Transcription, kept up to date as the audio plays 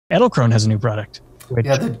Edelkrone has a new product.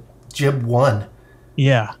 Yeah, the JibONE.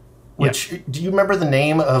 Yeah. Which do you remember the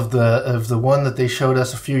name of the one that they showed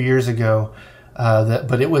us a few years ago?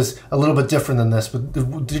 But it was a little bit different than this. But the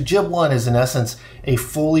JibONE is in essence a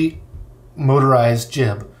fully motorized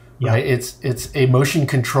jib. Right? It's a motion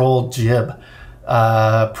controlled jib.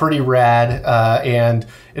 Pretty rad, and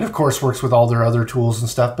it of course works with all their other tools and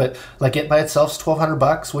stuff. But like it by itself is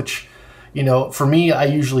 $1,200, which, you know, for me, I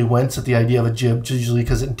usually wince at the idea of a jib, usually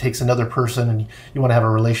because it takes another person, and you want to have a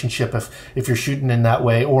relationship if you're shooting in that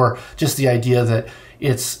way, or just the idea that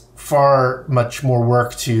it's far much more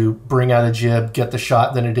work to bring out a jib, get the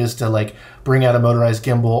shot, than it is to like bring out a motorized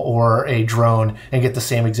gimbal or a drone and get the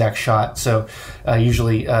same exact shot. So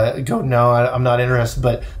usually no, I'm not interested.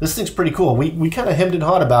 But this thing's pretty cool. We kind of hemmed and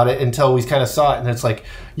hawed about it until we kind of saw it, and it's like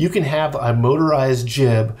you can have a motorized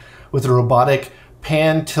jib with a robotic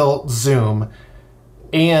pan, tilt, zoom,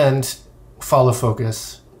 and follow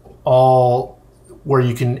focus, all where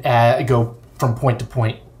you can go from point to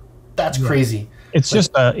point. That's crazy. It's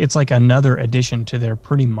just it's like another addition to their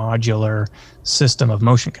pretty modular system of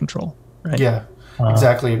motion control, right? Yeah,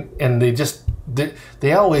 exactly. And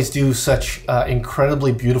they always do such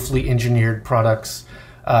incredibly beautifully engineered products.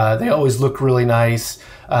 They always look really nice.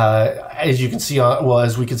 As you can see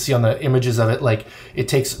as we can see on the images of it, like it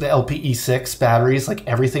takes the LPE6 batteries, like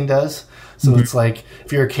everything does. So it's like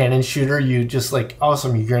if you're a Canon shooter, you just like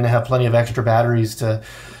awesome. You're going to have plenty of extra batteries to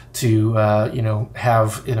you know,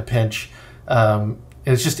 have in a pinch.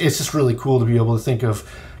 It's just really cool to be able to think of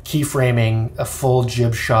keyframing a full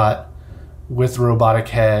jib shot with robotic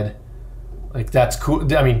head. Like that's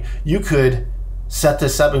cool. I mean, you could set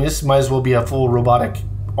this up, and this might as well be a full robotic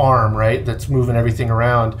arm, right? That's moving everything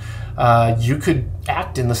around. You could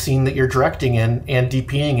act in the scene that you're directing in and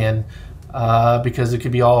DPing in, because it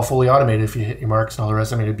could be all fully automated if you hit your marks and all the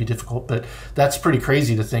rest. I mean, it'd be difficult, but that's pretty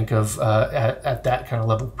crazy to think of at that kind of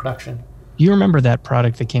level of production. Do you remember that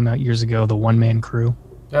product that came out years ago, the one-man crew?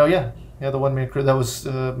 Oh yeah, the one-man crew. That was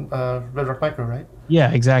Red Rock Micro, right?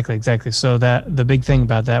 Yeah, exactly. So the big thing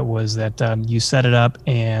about that was that you set it up,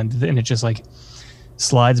 and it just like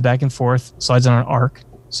slides back and forth, slides on an arc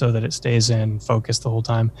so that it stays in focus the whole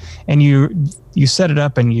time. And you set it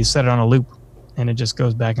up and you set it on a loop, and it just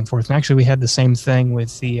goes back and forth. And actually, we had the same thing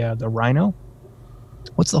with the Rhino.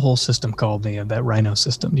 What's the whole system called? That Rhino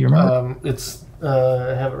system? Do you remember? It's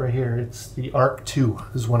I have it right here. It's the Arc 2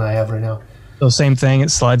 is one I have right now. So same thing. It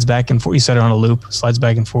slides back and forth. You set it on a loop, slides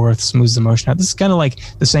back and forth, smooths the motion out. This is kind of like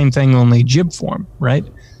the same thing, only jib form, right?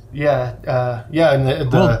 Yeah, yeah.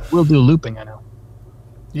 And we'll do looping, I know.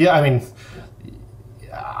 Yeah, I mean,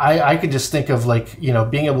 I could just think of like, you know,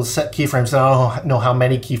 being able to set keyframes. I don't know how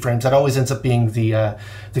many keyframes. That always ends up being the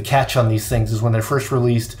catch on these things is when they're first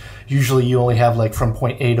released. Usually, you only have like from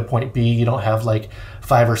point A to point B. You don't have like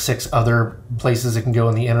 5 or 6 other places it can go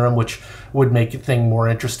in the interim, which would make the thing more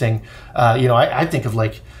interesting. You know, I think of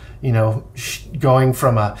like, you know, going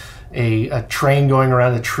from a train going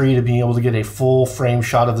around a tree to being able to get a full frame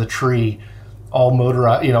shot of the tree, all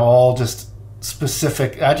motorized. You know, all just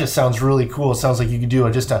specific. That just sounds really cool. It sounds like you could do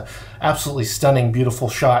just a absolutely stunning, beautiful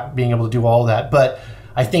shot, being able to do all that. But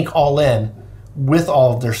I think all in with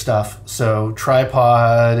all of their stuff, so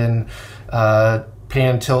tripod and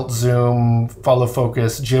pan, tilt, zoom, follow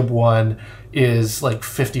focus, JibONE is like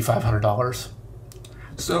 $5,500.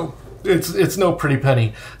 So it's no pretty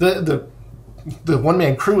penny. The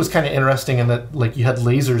one-man crew was kind of interesting in that like you had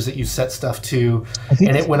lasers that you set stuff to,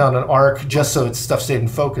 and it went on an arc just so its stuff stayed in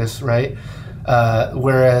focus, right?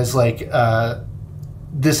 Whereas like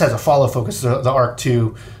this has a follow focus, the Arc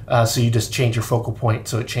 2, so you just change your focal point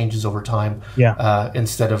so it changes over time. Yeah.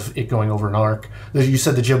 Instead of it going over an arc. You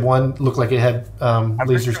said the JibONE looked like it had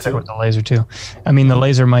lasers too. With the laser too. I mean, the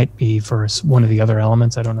laser might be for one of the other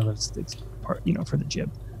elements. I don't know if it's part, you know, for the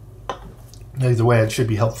jib. Either way, it should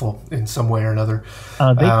be helpful in some way or another.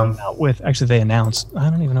 They came out with, actually they announced, I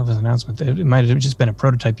don't even know if it was an announcement, it might have just been a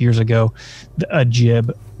prototype years ago, a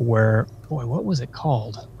jib where, boy, what was it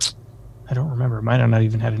called? I don't remember. It might have not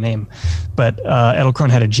even had a name. But Edelkrone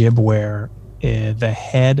had a jib where the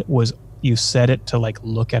head was, you set it to like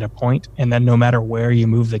look at a point, and then no matter where you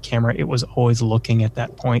move the camera, it was always looking at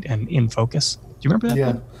that point and in focus. Do you remember that?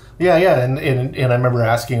 Yeah. Thing? Yeah, and I remember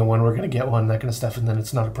asking him when we're going to get one, that kind of stuff, and then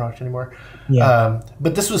it's not a product anymore. Yeah.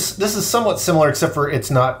 But this is somewhat similar, except for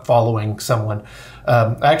it's not following someone.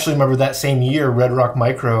 I actually remember that same year, Red Rock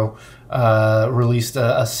Micro released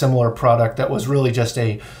a similar product that was really just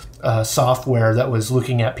a software that was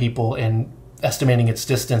looking at people and estimating its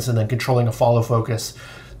distance and then controlling a follow focus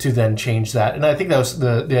to then change that. And I think that was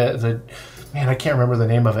man, I can't remember the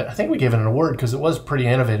name of it. I think we gave it an award because it was pretty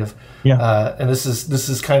innovative. Yeah. And this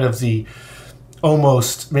is kind of the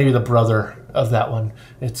almost maybe the brother of that one.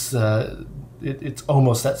 It's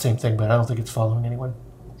almost that same thing, but I don't think it's following anyone.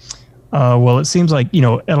 Well, it seems like,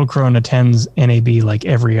 Edelkrone attends NAB like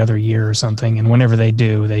every other year or something, and whenever they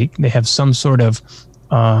do, they have some sort of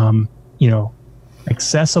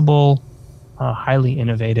accessible, highly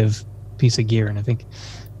innovative piece of gear, and I think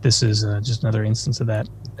this is just another instance of that.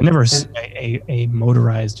 I never seen a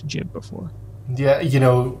motorized jib before. Yeah,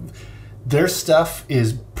 their stuff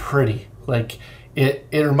is pretty. Like it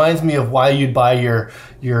reminds me of why you'd buy your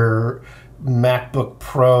MacBook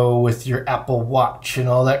Pro with your Apple Watch and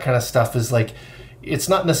all that kind of stuff. Is like, it's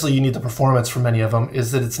not necessarily you need the performance from any of them,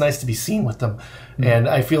 is that it's nice to be seen with them. Mm-hmm. And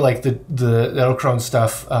I feel like the Edelkrone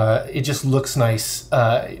stuff, it just looks nice.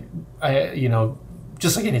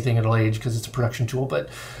 Just like anything, it'll age because it's a production tool, but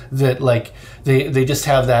that like they just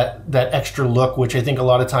have that extra look, which I think a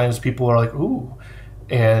lot of times people are like, ooh,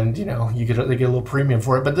 and they get a little premium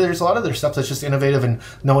for it. But there's a lot of their stuff that's just innovative and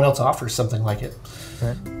no one else offers something like it.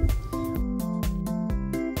 Right.